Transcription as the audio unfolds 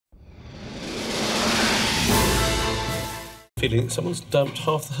feeling that someone's dumped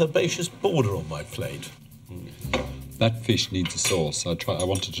half the herbaceous border on my plate. That fish needs a sauce. I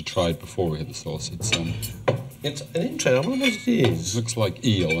wanted to try it before we had the sauce. It's an interesting. I wonder what it is. It looks like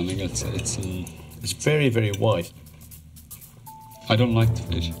eel. I think it's very, very white. I don't like the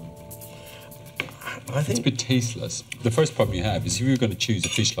fish. I think it's a bit tasteless. The first problem you have is if you're going to choose a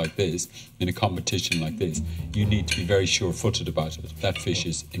fish like this in a competition like this, you need to be very sure-footed about it. That fish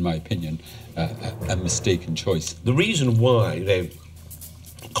is, in my opinion, a mistaken choice. The reason why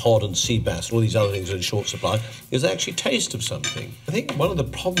cod and sea bass and all these other things are in short supply is they actually taste of something. I think one of the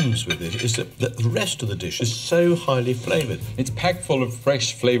problems with it is that the rest of the dish is so highly flavoured. It's packed full of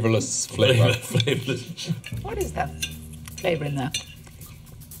fresh, flavourless flavour. What is that flavour in there?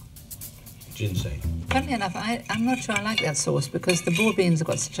 Ginseng. Funnily enough, I'm not sure I like that sauce because the broad beans have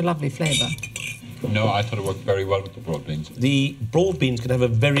got such a lovely flavour. No, I thought it worked very well with the broad beans. The broad beans can have a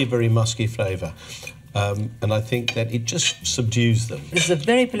very, very musky flavour. And I think that it just subdues them. This is a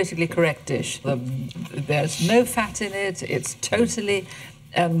very politically correct dish. There's no fat in it. It's totally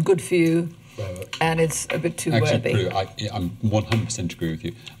good for you. And it's a bit too worthy. I'm 100% agree with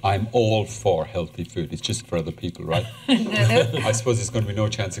you. I'm all for healthy food. It's just for other people, right? No. I suppose there's going to be no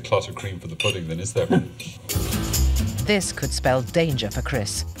chance of clotted cream for the pudding, then, is there? This could spell danger for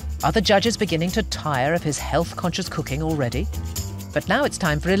Chris. Are the judges beginning to tire of his health-conscious cooking already? But now it's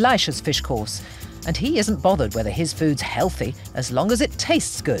time for Elisha's fish course. And he isn't bothered whether his food's healthy as long as it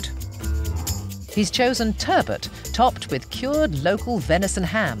tastes good. He's chosen turbot, topped with cured local venison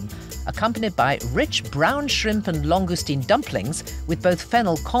ham, accompanied by rich brown shrimp and langoustine dumplings with both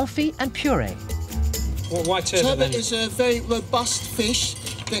fennel confit and puree. Well, why turbot? Turbot is a very robust fish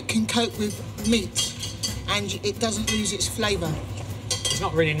that can cope with meat, and it doesn't lose its flavour. There's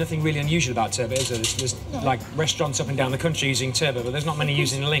not really nothing really unusual about turbot, is there? There's like restaurants up and down the country using turbot, but there's not many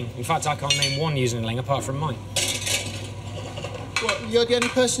using ling. In fact, I can't name one using ling apart from mine. What, you're the only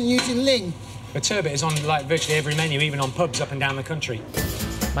person using ling? But turbot is on like virtually every menu, even on pubs up and down the country.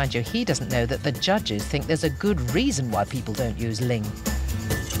 Mind you, he doesn't know that the judges think there's a good reason why people don't use ling.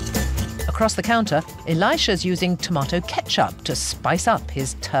 Across the counter, Elisha's using tomato ketchup to spice up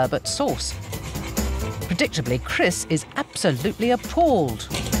his turbot sauce. Predictably, Chris is absolutely appalled.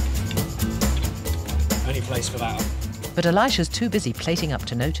 Only place for that. But Elisha's too busy plating up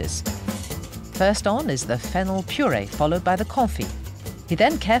to notice. First on is the fennel puree, followed by the confit. He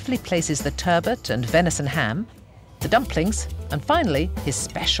then carefully places the turbot and venison ham, the dumplings, and finally, his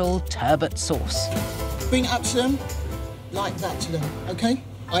special turbot sauce. Bring it up to them, like that to them, OK?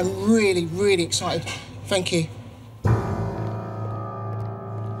 I'm really, really excited. Thank you.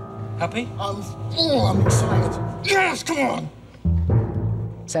 Happy? I'm excited. Yes, come on!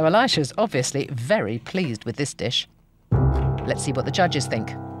 So Elisha's obviously very pleased with this dish. Let's see what the judges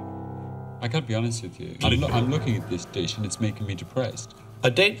think. I can't be honest with you. I'm looking at this dish and it's making me depressed. I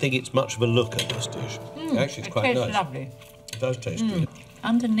don't think it's much of a look at this dish. Actually, it's quite nice. It tastes lovely. It does taste good.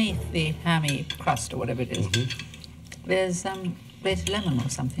 Underneath the hammy crust or whatever it is, there's grated lemon or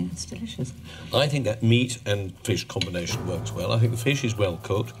something. It's delicious. I think that meat and fish combination works well. I think the fish is well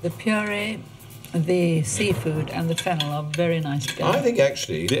cooked. The puree, the seafood and the fennel are very nice together. I think,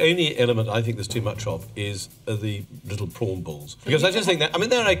 actually, the only element I think there's too much of is the little prawn balls. Because I just think that, I mean,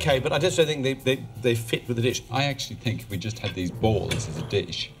 they're OK, but I just don't think they fit with the dish. I actually think if we just had these balls as a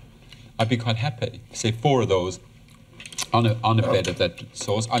dish, I'd be quite happy. Say 4 of those on a bed of that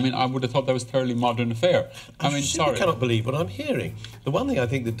sauce. I mean, I would have thought that was a thoroughly modern affair. I mean, sorry. I cannot believe what I'm hearing. The one thing I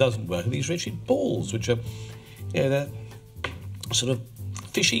think that doesn't work are these wretched balls, which are, you know, they're sort of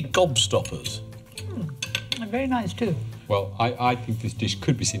fishy gobstoppers. They're very nice too. Well, I think this dish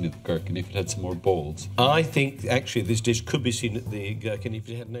could be seen at the Gherkin if it had some more balls. I think, actually, this dish could be seen at the Gherkin if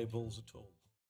it had no balls at all.